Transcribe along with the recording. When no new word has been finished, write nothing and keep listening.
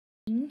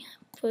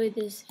for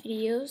this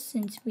video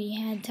since we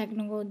had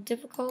technical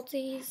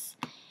difficulties.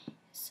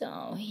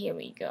 So here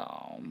we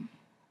go.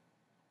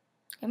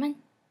 Come on.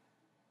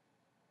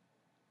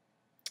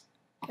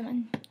 Come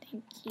on.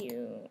 Thank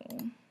you.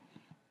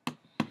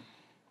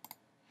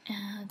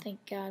 Thank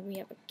God we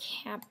have a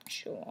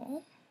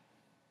capsule.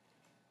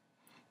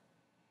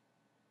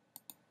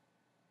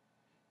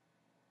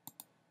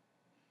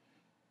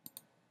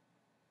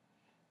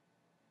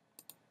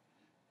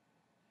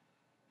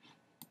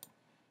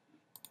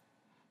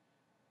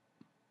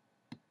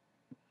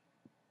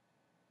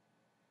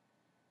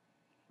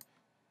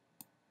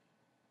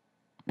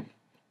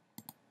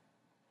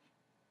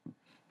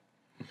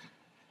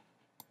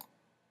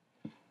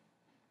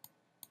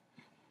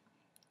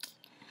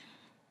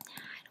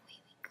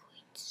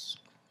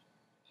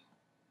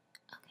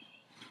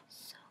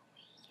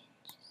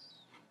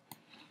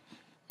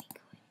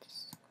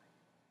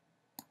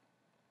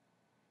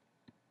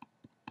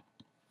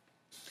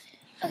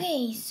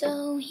 Okay,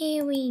 so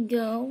here we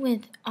go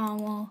with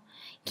our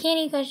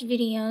Candy Crush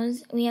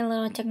videos. We had a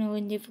little technical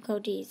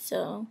difficulties,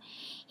 so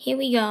here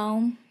we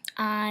go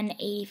on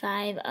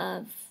 85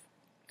 of,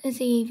 let's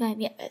say 85,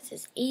 yeah, that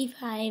says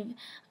 85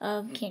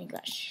 of Candy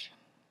Crush.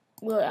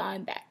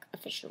 I'm back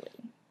officially.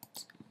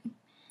 So,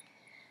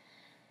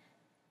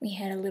 we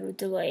had a little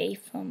delay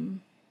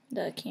from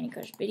the Candy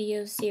Crush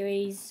video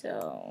series,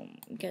 so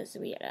because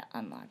we had to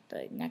unlock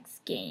the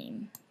next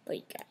game for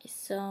you guys.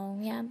 So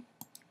yeah.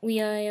 We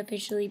are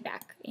officially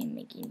back in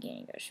making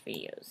Candy Crush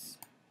videos.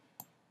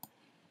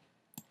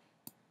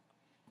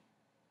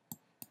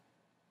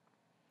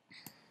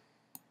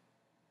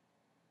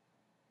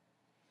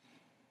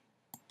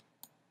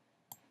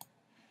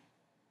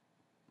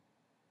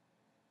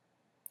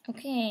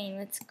 Okay,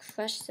 let's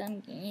crush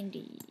some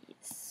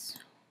candies.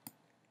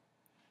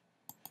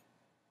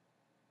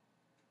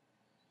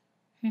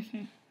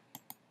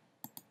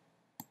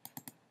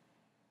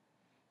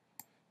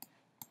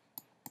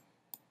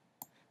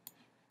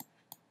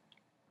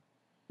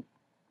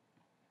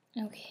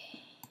 Okay.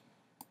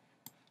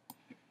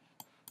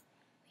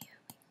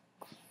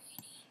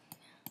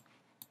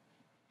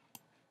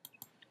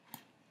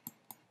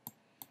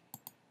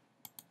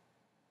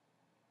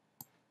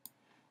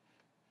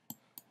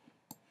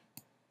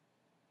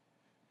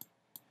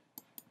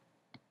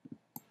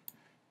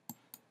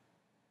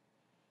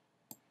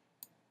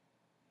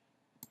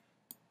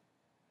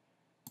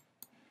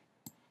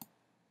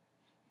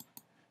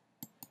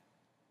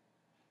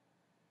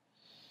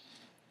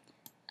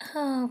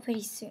 Oh,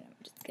 pretty soon I'm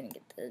just gonna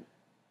get the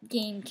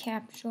game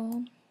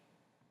capsule.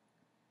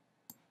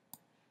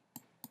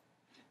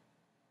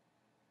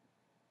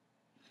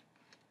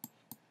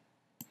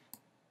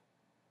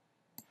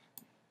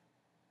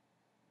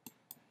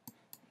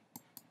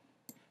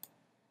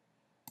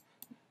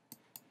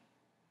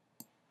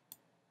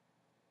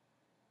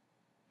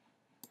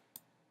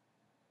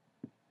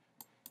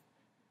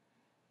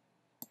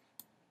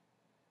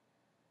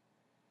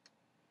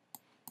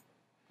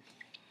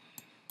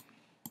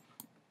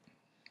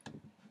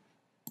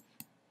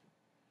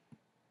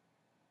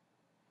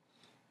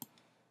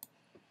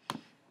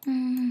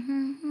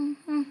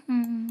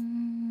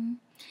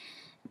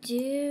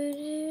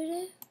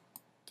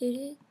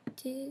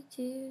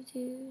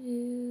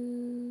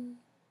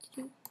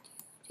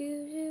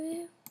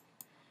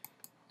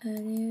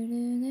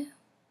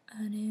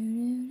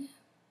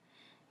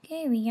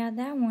 Okay, we got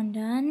that one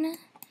done.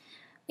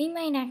 We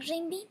might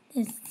actually beat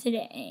this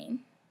today.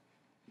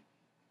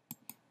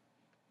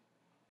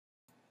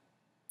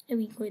 I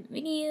record the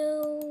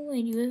video,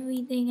 I do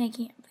everything I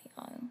can for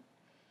y'all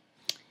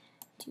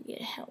to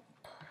get help.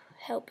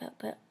 Help.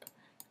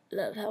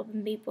 Love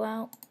helping people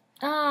out.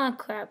 Ah,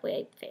 crap,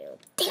 I failed.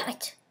 Damn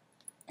it!